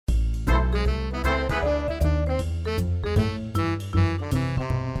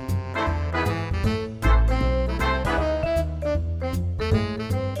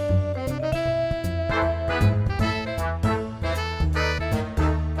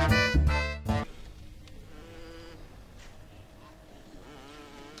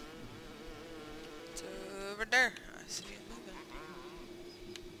there. I see it moving.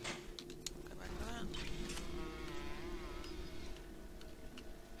 Go back around.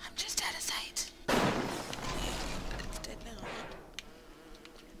 I'm just out of sight. Yeah, it's dead now.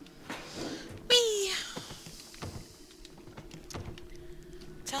 Whee!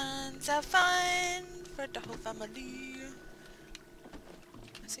 Tons of fun for the whole family.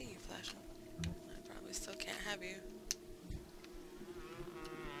 I see you flashing. I probably still can't have you.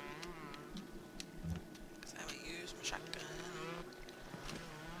 Cause I haven't used my shotgun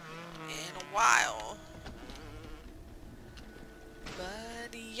in a while.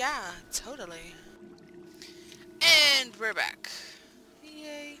 But yeah, totally. And we're back.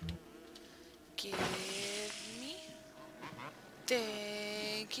 Yay. Give me.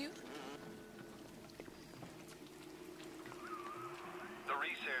 Thank you. The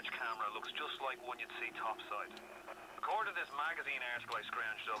research camera looks just like one you'd see topside. According to this magazine article I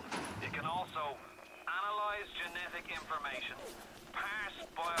scrounged up, it can also analyze genetic information, parse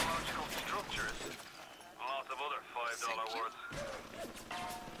biological structures, and lots of other $5 words.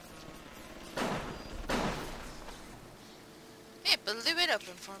 It blew it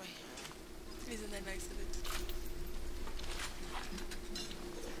open for me. Isn't that nice of it?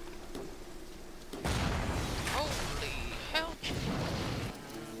 Holy hell.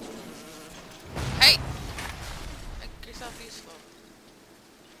 Hey! Make yourself useful.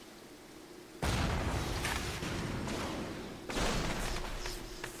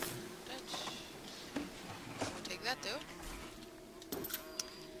 I'll take that though.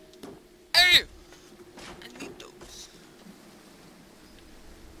 Hey! I need those.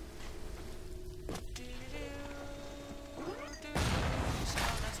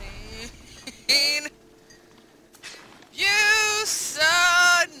 You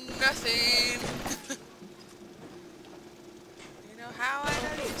saw nothing. You know how I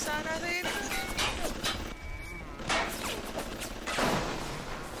know you saw nothing?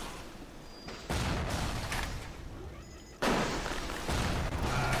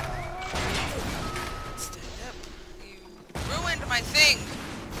 Stand up. You ruined my thing.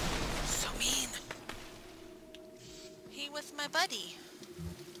 So mean. He was my buddy.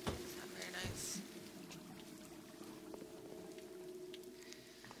 Not very nice.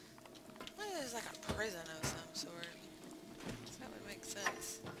 Well, there's like a prison of some sort. So that would make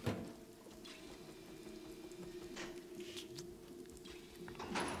sense.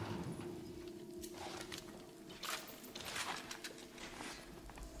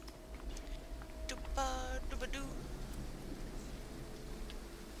 Dooba dooba doo.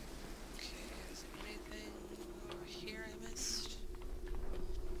 Okay, is there anything over here I missed?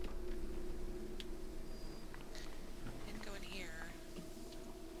 Didn't go in here.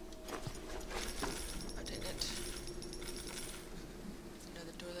 I did it.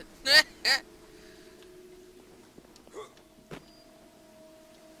 Another toilet.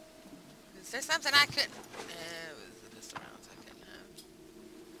 Is there something I couldn't? It was the pistol rounds I couldn't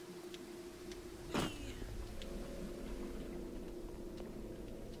have. Whee.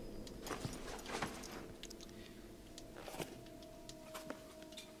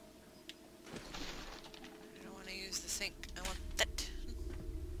 I don't want to use the sink. I want that.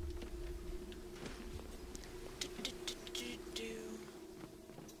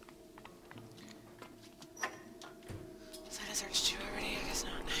 Was that a search too already? I guess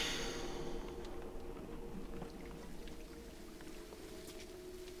not.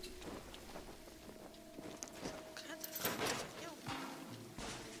 Kinds of stuff. Yo.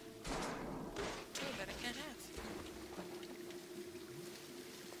 Two that I can't have.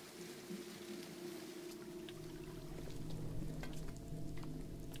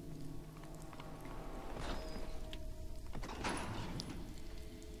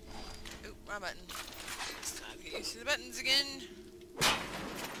 Oop, wrong button. It's time to get used to the buttons again.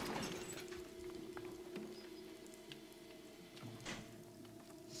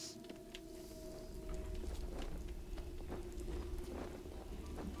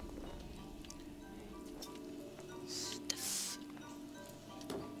 Stuff.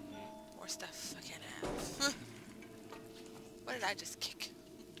 More stuff I can't have. What did I just kick?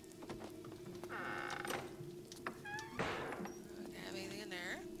 Can't have anything in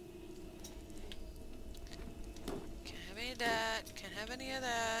there. Can't have any of that. Can't have any of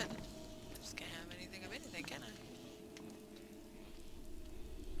that. Just can't have anything of anything, can I?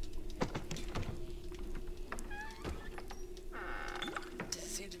 Doesn't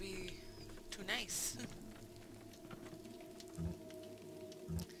seem to be too nice.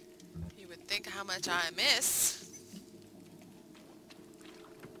 You would think how much I miss.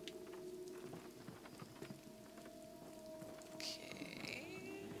 Okay.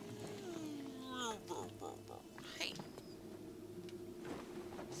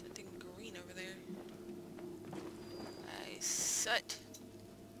 soot.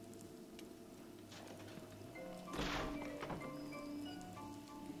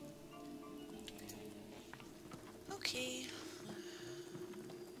 Okay.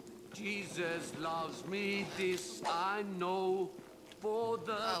 Jesus loves me, this I know, for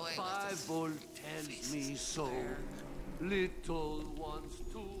the Oh, wait, what's this? Bible tells me so. Little ones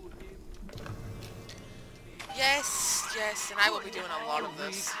to him. Yes, yes, and I will be doing a lot of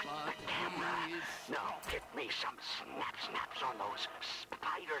this. Now get me some snaps on those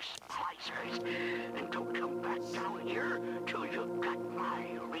spider splicers, and don't come back down here till you've got my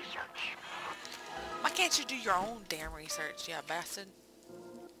research. Why can't you do your own damn research, you bastard?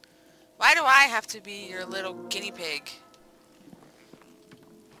 Why do I have to be your little guinea pig?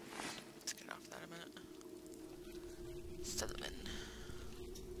 Let's get off that a minute. Sullivan.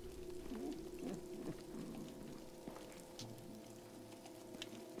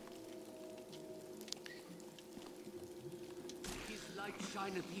 His light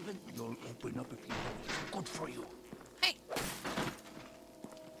shineth even. You'll open up if you know it's good for you. Hey.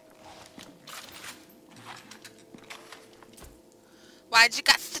 Why'd you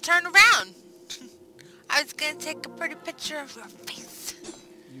got to turn around? I was gonna take a pretty picture of your face.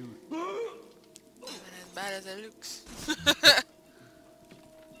 You. Even as bad as it looks.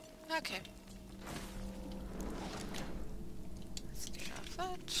 Okay. Let's get off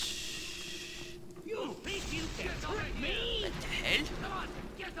that. You think you can trick me? What the hell? Come on,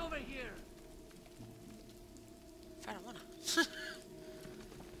 get over here. If I don't wanna.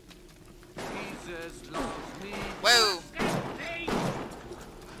 Jesus loves me. Whoa!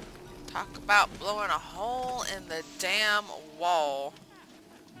 Talk about blowing a hole in the damn wall.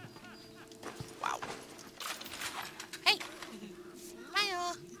 Wow. Hey!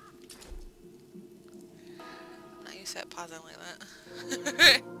 Smile! Not used to it pausing like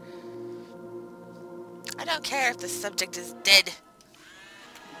that. I don't care if the subject is dead.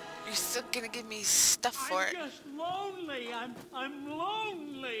 You're still gonna give me stuff for it. I'm just lonely. I'm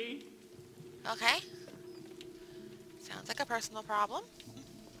lonely. Okay. Sounds like a personal problem.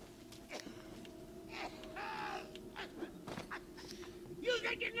 You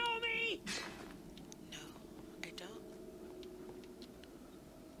think you know me? No, I don't.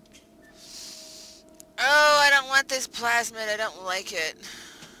 Oh, I don't want this plasmid. I don't like it.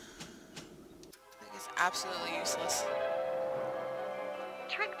 I think it's absolutely useless.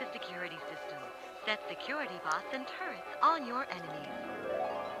 Trick the security system. Set security bots and turrets on your enemies.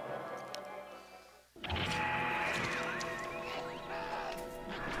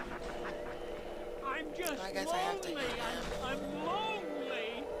 I'm just I guess I have to lonely. go now. I'm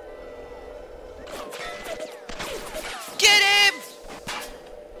lonely. Get him!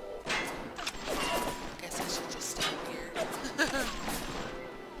 Guess I should just stay here.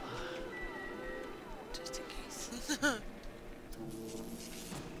 Just in case.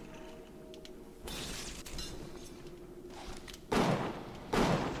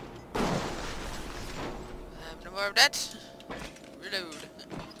 No more of that. Reload.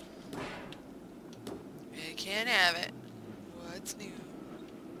 You can't have it. What's new?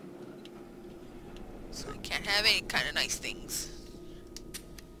 So I can't have any kind of nice things.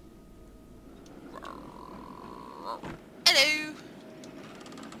 Hello.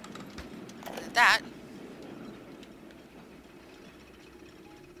 That.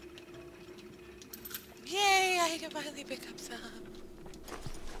 Yay! I can finally pick up some. I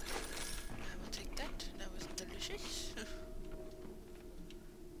will take that. That was delicious.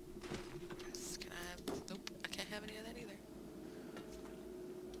 Can I have? Nope. I can't have any of that either.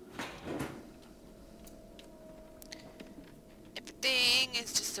 Everything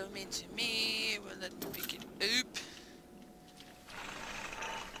is just so mean to me. Well, let me pick it up.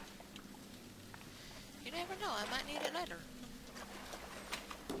 You never know. I might need it later.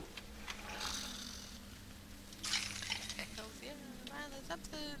 Heckles, yeah, there's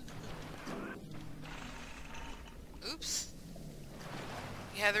something. Oops.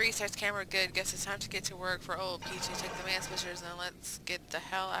 You have the research camera. Good. Guess it's time to get to work for old Peachy. Take the man switchers and let's get the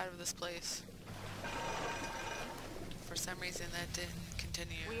hell out of this place. For some reason that didn't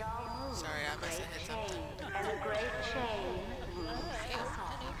continue. Sorry, I must have hit something. And a great chain moves Ew, us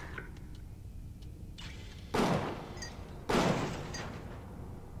all.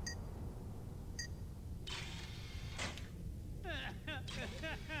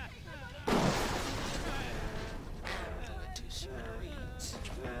 hello. Two smithereens.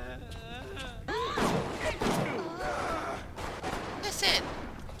 Listen,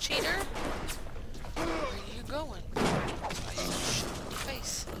 cheater. Where are you going? Why you shoot in your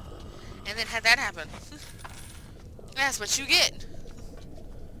face? And then had that happen. That's what you get.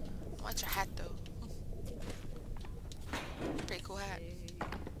 I want your hat though. Pretty cool. cool hat.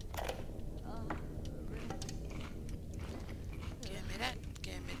 Give me that.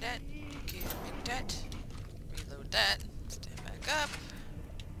 Give me that. Give me that. Reload that. Stand back up.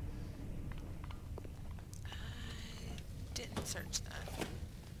 I didn't search that.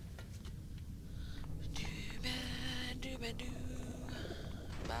 Doo-ba-doo-ba-doo.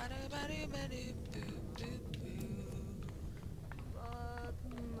 Ba-do-ba-doo-ba-doo. Boo-boo-boo.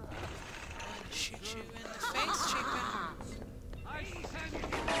 Want to shoot you in the face, Chica?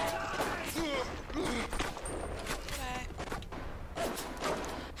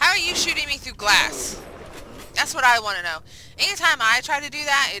 How are you shooting me through glass? That's what I want to know. Anytime I try to do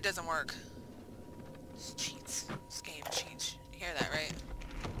that, it doesn't work. It's cheats. This game cheats. You hear that, right?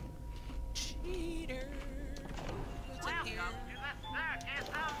 Cheater. What's in here?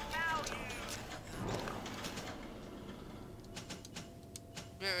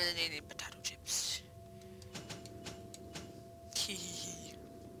 We really need any potato chips.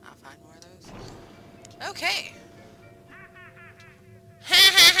 I'll find more of those. Okay.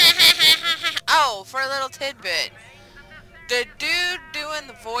 Oh, for a little tidbit. The dude doing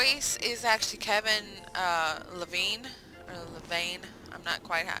the voice is actually Kevin Levine. Or Levine. I'm not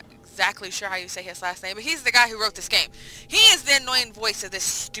quite exactly sure how you say his last name. But he's the guy who wrote this game. He is the annoying voice of this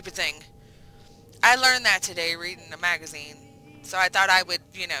stupid thing. I learned that today reading a magazine. So I thought I would,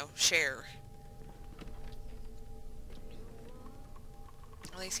 you know, share.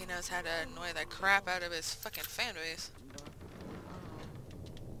 At least he knows how to annoy the crap out of his fucking fan base. Oh,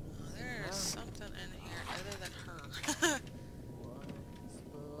 there's something in here other than her.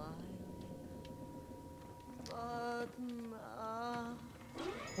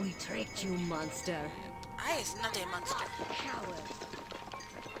 We tricked you, monster. I is not a monster. Coward.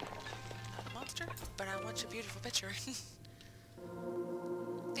 Not a monster, but I want your beautiful picture.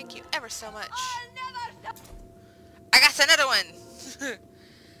 Thank you ever so much. I got another one!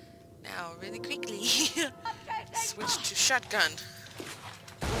 Now, really quickly, switch to shotgun.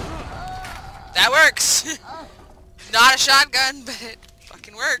 That works! Not a shotgun, but it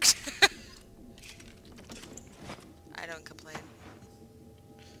fucking works. I don't complain.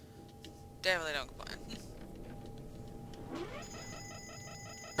 Definitely don't complain.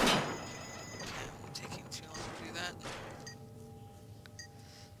 I'm taking too long to do that.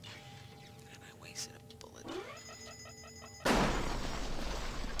 And I wasted a bullet.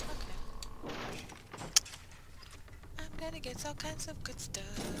 Okay. I'm gonna get all kinds of good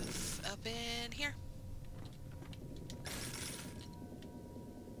stuff up in here.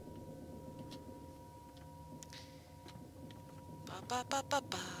 Ba ba ba ba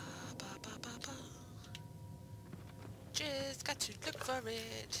ba ba ba ba. Just got to look for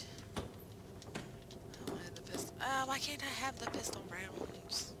it. I wanted the pistol. Why can't I have the pistol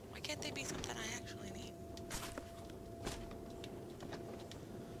rounds? Why can't they be something I actually need?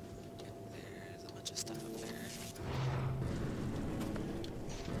 There's a bunch of stuff up there.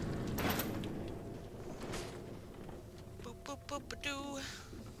 Boop boop boop ba doo.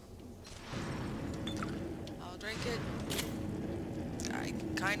 I'll drink it. I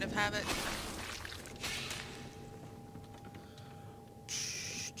kind of have it.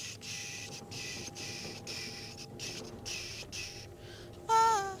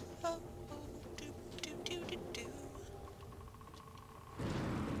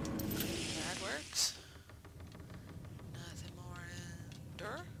 That works. Nothing more in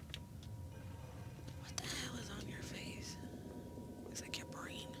door. What the hell is on your face? Looks like your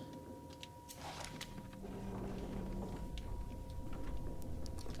brain.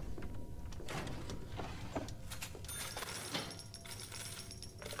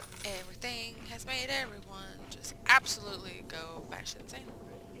 Everything has made everyone just absolutely go batshit insane.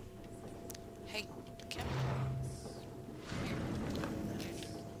 Hey, Kim. Come here.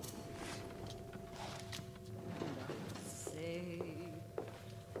 Say,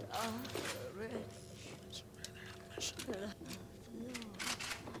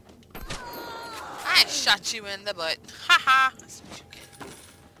 I shot you in the butt. Haha. That's what you get.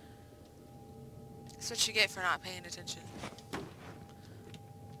 That's what you get for not paying attention.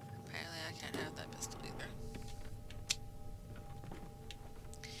 Apparently I can't have that pistol either.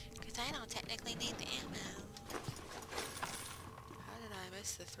 Because I don't technically need the ammo. How did I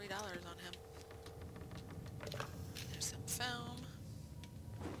miss the $3 on him? There's some film.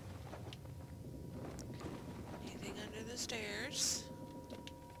 Anything under the stairs?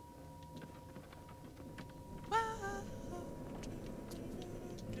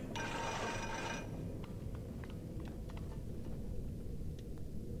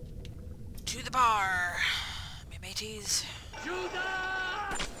 To the bar, me mateys.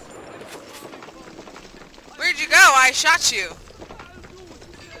 Where'd you go? I shot you.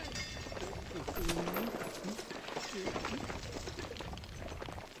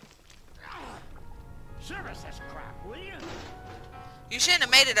 shouldn't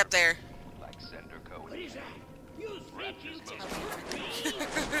have made it up there. Like sender code. What is that? You think you can Let hurt me? me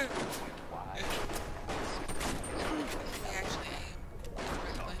actually aim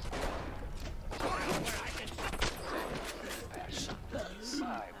correctly.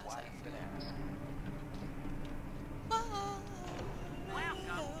 My wife and ass. Welcome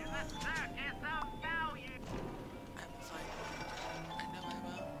to the circus of value. I will find one. I know I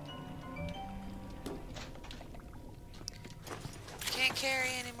will. Can't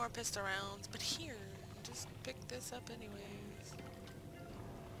carry any more pistol rounds, but here, just pick this up anyways.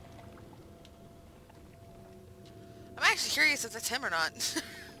 I'm actually curious if it's him or not.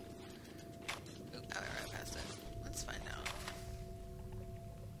 Ooh, I went right past it. Let's find out.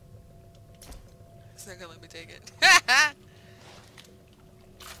 It's not gonna let me take it.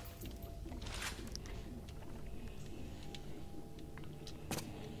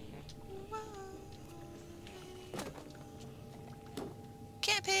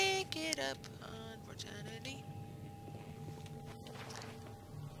 Can't pick it up, unfortunately.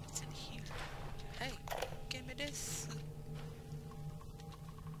 It's in here. Hey, give me this.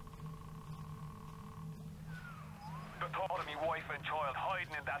 The thought of me wife and child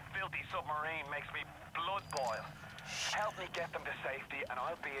hiding in that filthy submarine makes me blood boil. Help me get them to safety and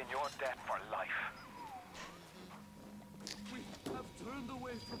I'll be in your debt for life. We have turned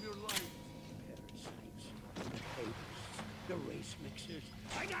away from your light. Parasites, potatoes, the race mixers.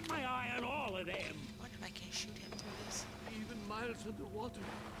 I got my eye on all of them. I wonder if I can shoot him through this. Even miles underwater,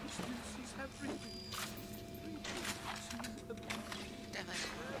 he still sees everything. Definitely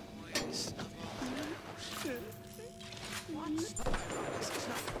not voice of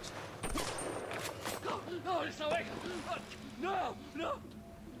No, it's not way. No, no.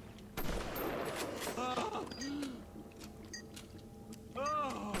 Oh.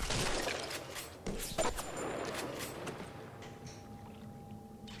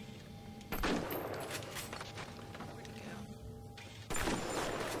 Where'd he go?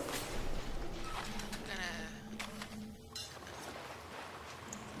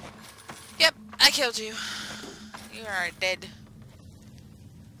 Yep, I killed you. You are dead.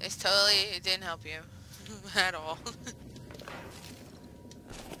 This totally, it didn't help you. At all.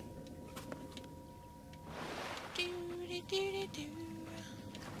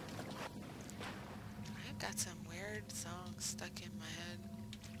 I've got some weird songs stuck in my head.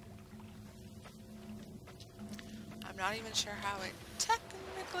 I'm not even sure how it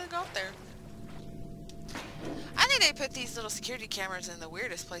technically got there. I think they put these little security cameras in the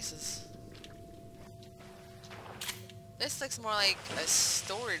weirdest places. This looks more like a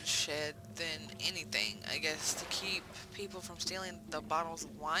storage shed than anything, I guess, to keep people from stealing the bottles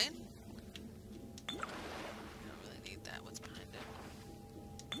of wine. I don't really need that. What's behind it?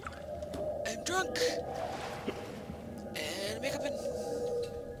 I'm drunk! And makeup in.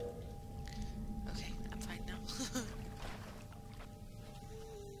 Okay, I'm fine now.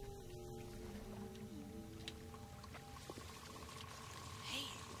 Hey,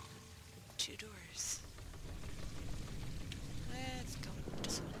 2 doors. Let's go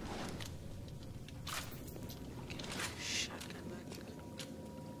this one. Get my shotgun back.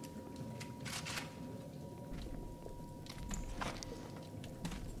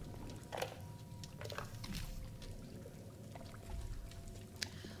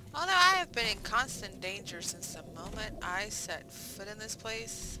 Although I have been in constant danger since the moment I set foot in this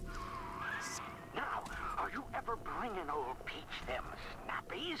place. Now, are you ever bringing old Peach them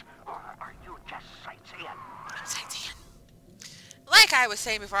snappies, or are you just sightseeing? I'm sightseeing. Like I was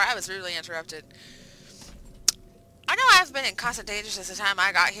saying before, I was rudely interrupted. I know I've been in constant danger since the time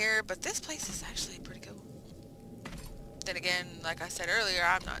I got here, but this place is actually pretty cool. Then again, like I said earlier,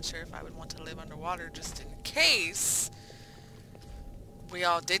 I'm not sure if I would want to live underwater just in case we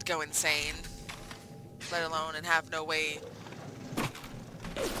all did go insane, let alone and have no way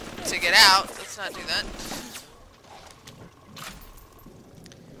to get out. Let's not do that.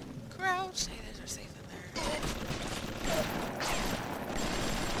 Crouch. Hey, those are safe in there.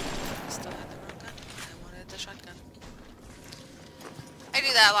 Still had the wrong gun. I wanted the shotgun. I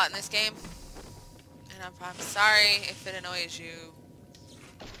do that a lot in this game. And I'm sorry if it annoys you,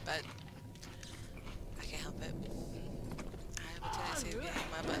 but I can't help it. I have a tendency of getting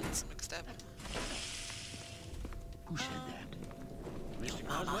my buttons mixed up. Who said that? Mr.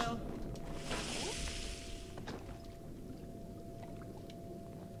 Mama. Oswell?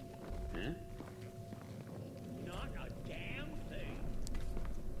 Huh? Not a damn thing.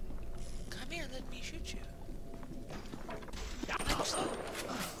 Come here, let me shoot you.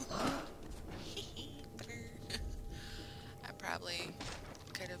 I probably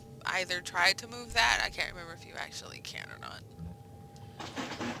could have either tried to move that. I can't remember if you actually can or not.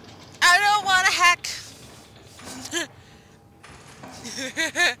 don't want to hack.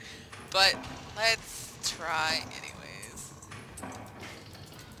 But let's try anyways.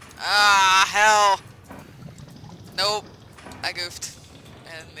 Ah, hell. Nope. I goofed.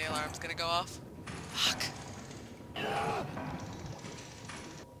 And the alarm's gonna go off. Fuck.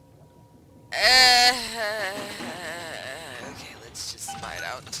 Okay, let's just spy it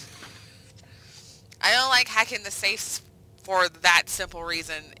out. I don't like hacking the safes for that simple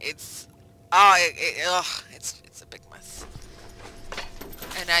reason. It's it's a big mess.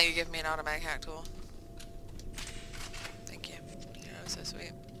 And now you give me an automatic hack tool. Thank you. That was so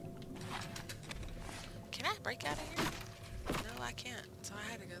sweet. Can I break out of here? No, I can't. So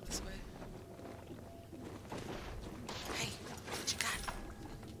I had to go this way. Hey, what you got?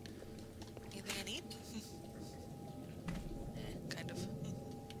 Anything I need? Kind of.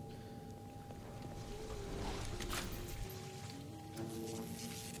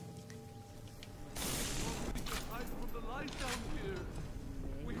 Hide from the light down here.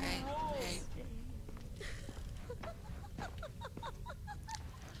 We Hey, roll. hey.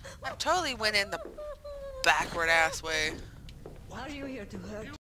 I totally went in the backward ass way. Are you here to hurt